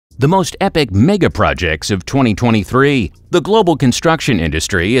The most epic mega-projects of 2023. The global construction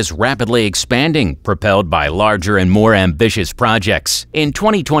industry is rapidly expanding, propelled by larger and more ambitious projects. In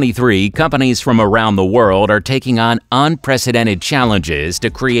 2023, companies from around the world are taking on unprecedented challenges to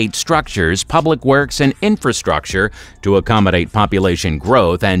create structures, public works, and infrastructure to accommodate population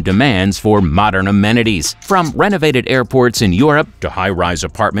growth and demands for modern amenities. From renovated airports in Europe to high-rise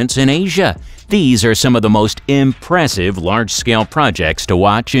apartments in Asia, these are some of the most impressive large-scale projects to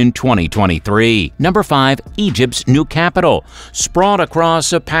watch in 2023. Number 5. Egypt's new capital. Sprawled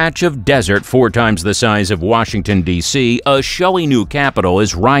across a patch of desert 4 times the size of Washington, D.C., a showy new capital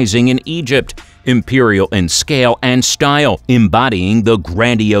is rising in Egypt. Imperial in scale and style, embodying the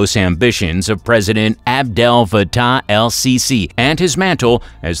grandiose ambitions of President Abdel Fattah el-Sisi and his mantle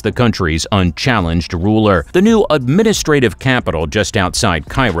as the country's unchallenged ruler. The new administrative capital just outside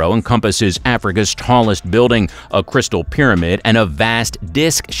Cairo encompasses Africa's tallest building, a crystal pyramid, and a vast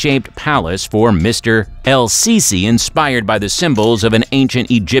disc-shaped palace for Mr. el-Sisi, inspired by the symbols of an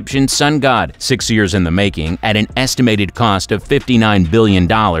ancient Egyptian sun god. 6 years in the making, at an estimated cost of $59 billion,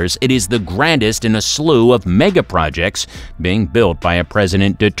 it is the grandest in a slew of mega-projects being built by a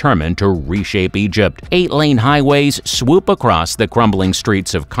president determined to reshape Egypt. 8-lane highways swoop across the crumbling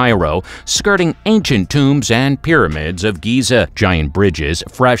streets of Cairo, skirting ancient tombs and pyramids of Giza. Giant bridges,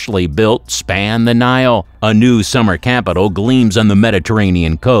 freshly built, span the Nile. A new summer capital gleams on the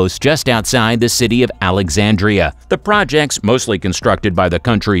Mediterranean coast just outside the city of Alexandria. The projects, mostly constructed by the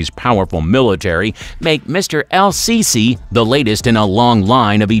country's powerful military, make Mr. el-Sisi the latest in a long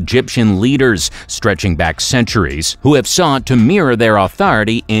line of Egyptian leaders, stretching back centuries, who have sought to mirror their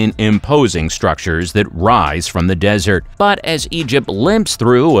authority in imposing structures that rise from the desert. But as Egypt limps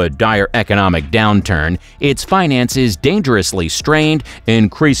through a dire economic downturn, its finances dangerously strained,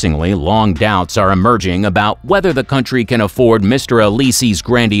 increasingly long doubts are emerging about whether the country can afford Mr. el-Sisi's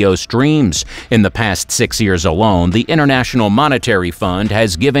grandiose dreams. In the past 6 years alone, the International Monetary Fund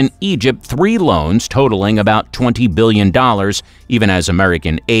has given Egypt 3 loans totaling about $20 billion, even as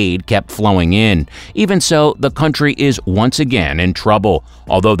American aid kept flowing in. Even so, the country is once again in trouble.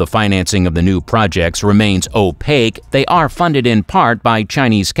 Although the financing of the new projects remains opaque, they are funded in part by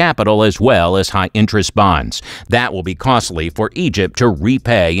Chinese capital as well as high-interest bonds. That will be costly for Egypt to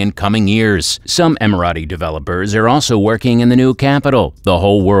repay in coming years. Some Emirati developers are also working in the new capital. The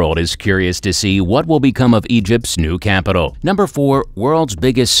whole world is curious to see what will become of Egypt's new capital. Number 4. World's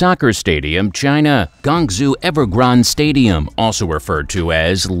biggest soccer stadium, China. Guangzhou Evergrande Stadium, also referred to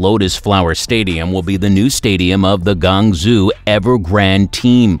as Lotus Flower Stadium, will be the new stadium of the Guangzhou Evergrande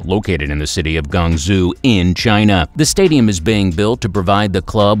team, located in the city of Guangzhou in China. The stadium is being built to provide the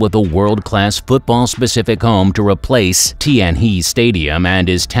club with a world-class football-specific home to replace Tianhe Stadium and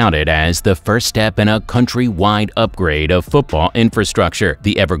is touted as the first step in a country-wide upgrade of football infrastructure.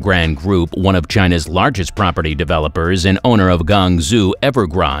 The Evergrande Group, one of China's largest property developers and owner of Guangzhou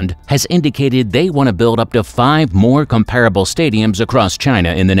Evergrande, has indicated they want to build up to 5 more comparable stadiums across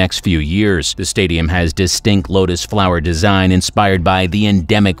China in the next few years. The stadium has distinct lotus flower design inspired by the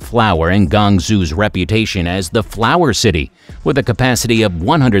endemic flower and Guangzhou's reputation as the flower city. With a capacity of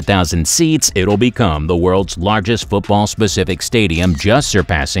 100,000 seats, it'll become the world's largest football-specific stadium, just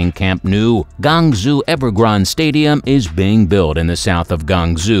surpassing Camp Nou. Guangzhou Evergrande Stadium is being built in the south of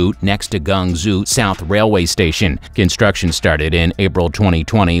Guangzhou, next to Guangzhou South Railway Station. Construction started in April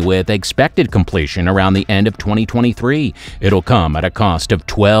 2020 with expected completion around the end of 2023. It'll come at a cost of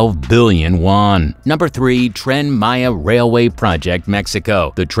 12 billion won. Number 3. Tren Maya Railway Project,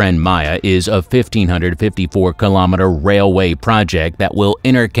 Mexico. The Tren Maya is a 1,554-kilometer railway project that will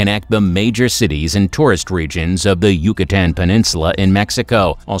interconnect the major cities and tourist regions of the Yucatan Peninsula in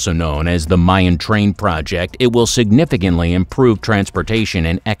Mexico. Also known as the Mayan Train Project, it will significantly improve transportation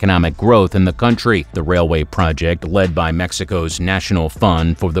and economic growth in the country. The railway project, led by Mexico's National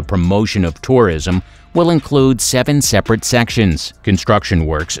Fund for the Promotion of Tourism, will include 7 separate sections. Construction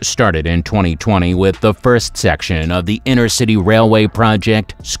works started in 2020 with the first section of the Intercity Railway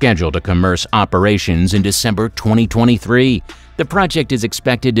Project scheduled to commence operations in December 2023. The project is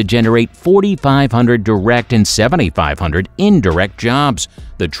expected to generate 4,500 direct and 7,500 indirect jobs.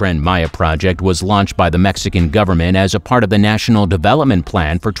 The Tren Maya project was launched by the Mexican government as a part of the National Development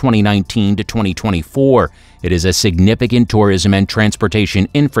Plan for 2019 to 2024. It is a significant tourism and transportation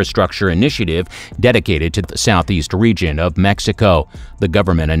infrastructure initiative dedicated to the southeast region of Mexico. The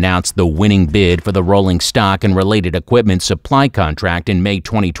government announced the winning bid for the rolling stock and related equipment supply contract in May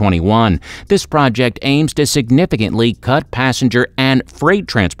 2021. This project aims to significantly cut passenger and freight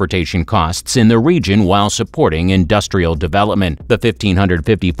transportation costs in the region while supporting industrial development. The 1,550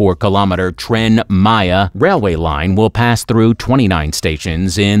 154-kilometer Tren Maya railway line will pass through 29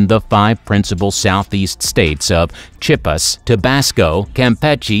 stations in the 5 principal southeast states of Chiapas, Tabasco,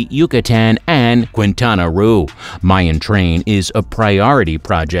 Campeche, Yucatan, and Quintana Roo. Mayan Train is a priority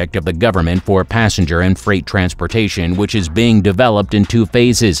project of the government for passenger and freight transportation, which is being developed in 2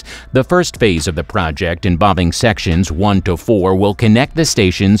 phases. The first phase of the project, involving sections 1 to 4, will connect the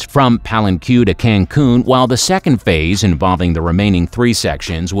stations from Palenque to Cancun, while the second phase, involving the remaining 3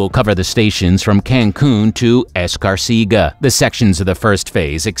 sections, will cover the stations from Cancun to Escarcega. The sections of the first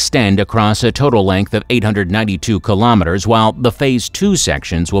phase extend across a total length of 892 kilometers, while the Phase 2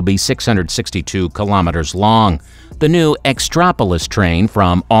 sections will be 662 kilometers long. The new Extrapolis train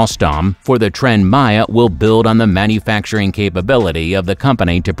from Alstom for the Tren Maya will build on the manufacturing capability of the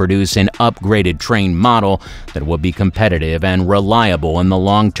company to produce an upgraded train model that will be competitive and reliable in the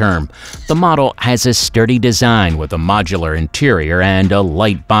long term. The model has a sturdy design with a modular interior and a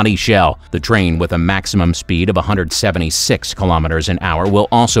light body shell. The train, with a maximum speed of 176 kilometers an hour, will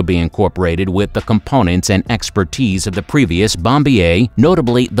also be incorporated with the components and expertise of the previous Bombardier,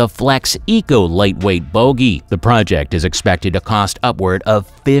 notably the Flex Eco lightweight bogie. The project is expected to cost upward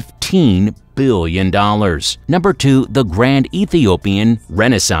of $15 billion. Number 2. The Grand Ethiopian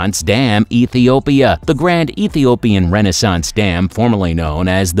Renaissance Dam, Ethiopia. The Grand Ethiopian Renaissance Dam, formerly known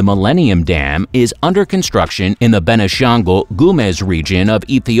as the Millennium Dam, is under construction in the Benishangul Gumuz region of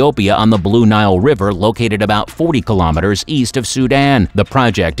Ethiopia on the Blue Nile River, located about 40 kilometers east of Sudan. The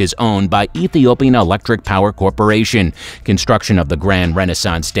project is owned by Ethiopian Electric Power Corporation. Construction of the Grand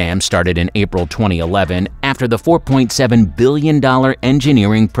Renaissance Dam started in April 2011 after the $4.7 billion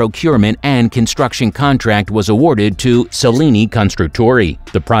engineering, procurement, and construction contract was awarded to Salini Construttori.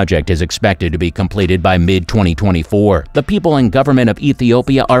 The project is expected to be completed by mid-2024. The people and government of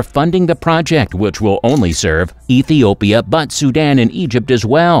Ethiopia are funding the project, which will only serve Ethiopia, but Sudan and Egypt as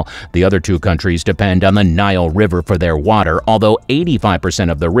well. The other 2 countries depend on the Nile River for their water, although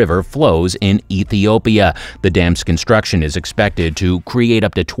 85% of the river flows in Ethiopia. The dam's construction is expected to create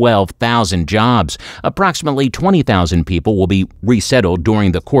up to 12,000 jobs. Approximately 20,000 people will be resettled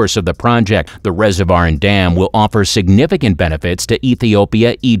during the course of the project. The reservoir and dam will offer significant benefits to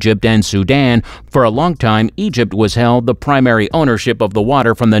Ethiopia, Egypt, and Sudan. For a long time, Egypt was held the primary ownership of the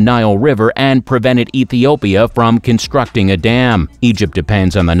water from the Nile River and prevented Ethiopia from constructing a dam. Egypt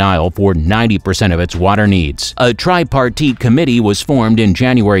depends on the Nile for 90% of its water needs. A tripartite committee was formed in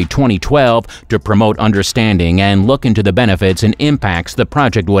January 2012 to promote understanding and look into the benefits and impacts the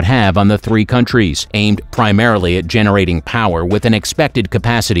project would have on the 3 countries. Aimed primarily at generating power with an expected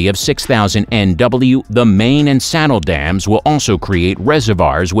capacity of 6,000 NW, the main and saddle dams will also create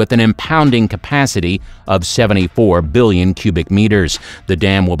reservoirs with an impounding capacity of 74 billion cubic meters. The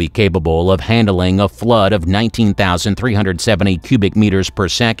dam will be capable of handling a flood of 19,370 cubic meters per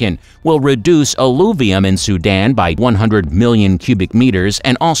second, will reduce alluvium in Sudan by 100 million cubic meters,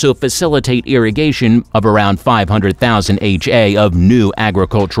 and also facilitate irrigation of around 500,000 ha of new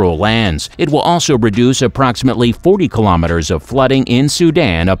agricultural lands. It will also reduce approximately 40 kilometers of flooding in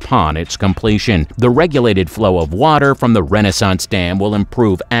Sudan upon its completion. The regulated flow of water from the Renaissance Dam will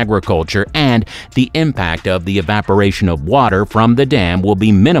improve agriculture, and the impact of the evaporation of water from the dam will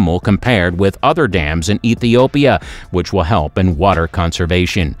be minimal compared with other dams in Ethiopia, which will help in water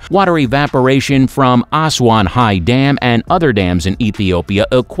conservation. Water evaporation from Aswan High Dam and other dams in Ethiopia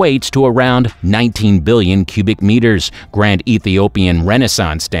equates to around 19 billion cubic meters. Grand Ethiopian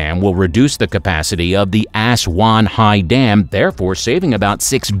Renaissance Dam will reduce the capacity of the Aswan High Dam, therefore saving about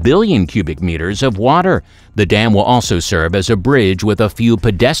 6 billion cubic meters of water. The dam will also serve as a bridge with a few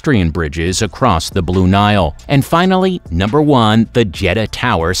pedestrian bridges across the Blue Nile. And finally, number 1, the Jetta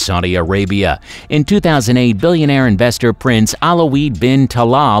Tower, Saudi Arabia. In 2008, billionaire investor Prince Alawid bin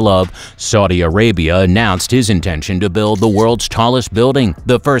Talal of Saudi Arabia announced his intention to build the world's tallest building,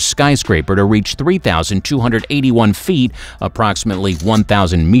 the first skyscraper to reach 3,281 feet, approximately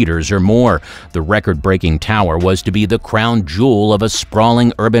 1,000 meters or more. The record-breaking tower was to be the crown jewel of a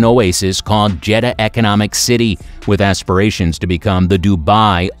sprawling urban oasis called Jetta Economic City, with aspirations to become the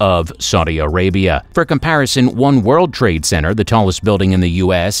Dubai of Saudi Arabia. For comparison, One World Trade Center, the tallest building in the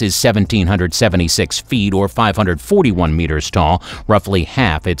U.S., is 1,776 feet or 541 meters tall, roughly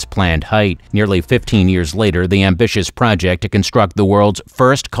half its planned height. Nearly 15 years later, the ambitious project to construct the world's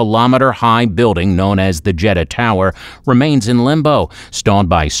first kilometer-high building, known as the Jetta Tower, remains in limbo. Stalled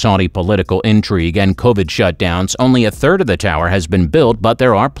by Saudi political intrigue and COVID shutdowns, only a third of the tower has been built, but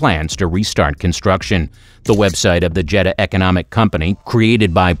there are plans to restart construction. The website of the Jetta Economic Company,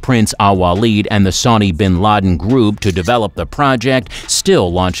 created by Prince Al-Walid and the Saudi bin Laden Group to develop the project,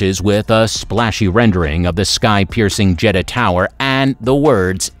 still launches with a splashy rendering of the sky-piercing Jetta Tower as and the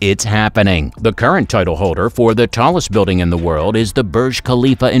words, "It's happening." The current title holder for the tallest building in the world is the Burj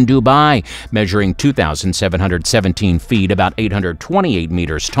Khalifa in Dubai, measuring 2,717 feet, about 828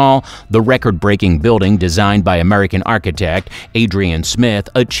 meters tall. The record-breaking building, designed by American architect Adrian Smith,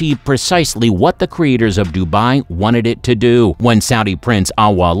 achieved precisely what the creators of Dubai wanted it to do. When Saudi Prince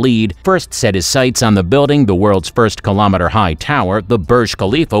Al Walid first set his sights on the building, the world's first kilometer-high tower, the Burj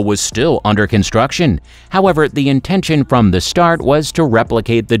Khalifa was still under construction. However, the intention from the start was to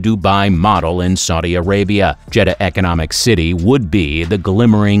replicate the Dubai model in Saudi Arabia. Jeddah Economic City would be the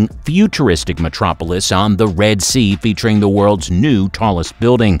glimmering, futuristic metropolis on the Red Sea, featuring the world's new tallest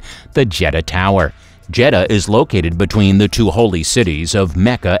building, the Jetta Tower. Jeddah is located between the two holy cities of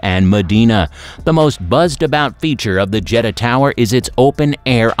Mecca and Medina. The most buzzed-about feature of the Jetta Tower is its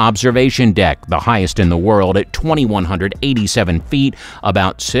open-air observation deck, the highest in the world at 2,187 feet,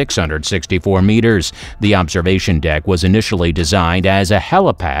 about 664 meters. The observation deck was initially designed as a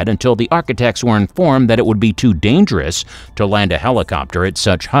helipad until the architects were informed that it would be too dangerous to land a helicopter at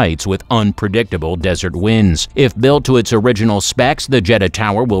such heights with unpredictable desert winds. If built to its original specs, the Jetta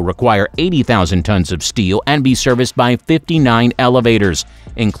Tower will require 80,000 tons of steel and be serviced by 59 elevators,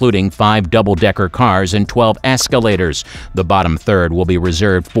 including 5 double-decker cars and 12 escalators. The bottom third will be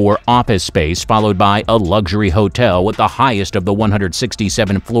reserved for office space, followed by a luxury hotel with the highest of the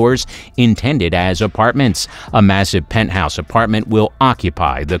 167 floors intended as apartments. A massive penthouse apartment will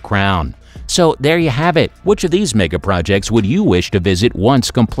occupy the crown. So there you have it. Which of these mega projects would you wish to visit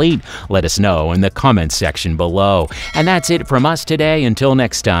once complete? Let us know in the comments section below. And that's it from us today. Until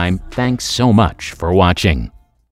next time, thanks so much for watching.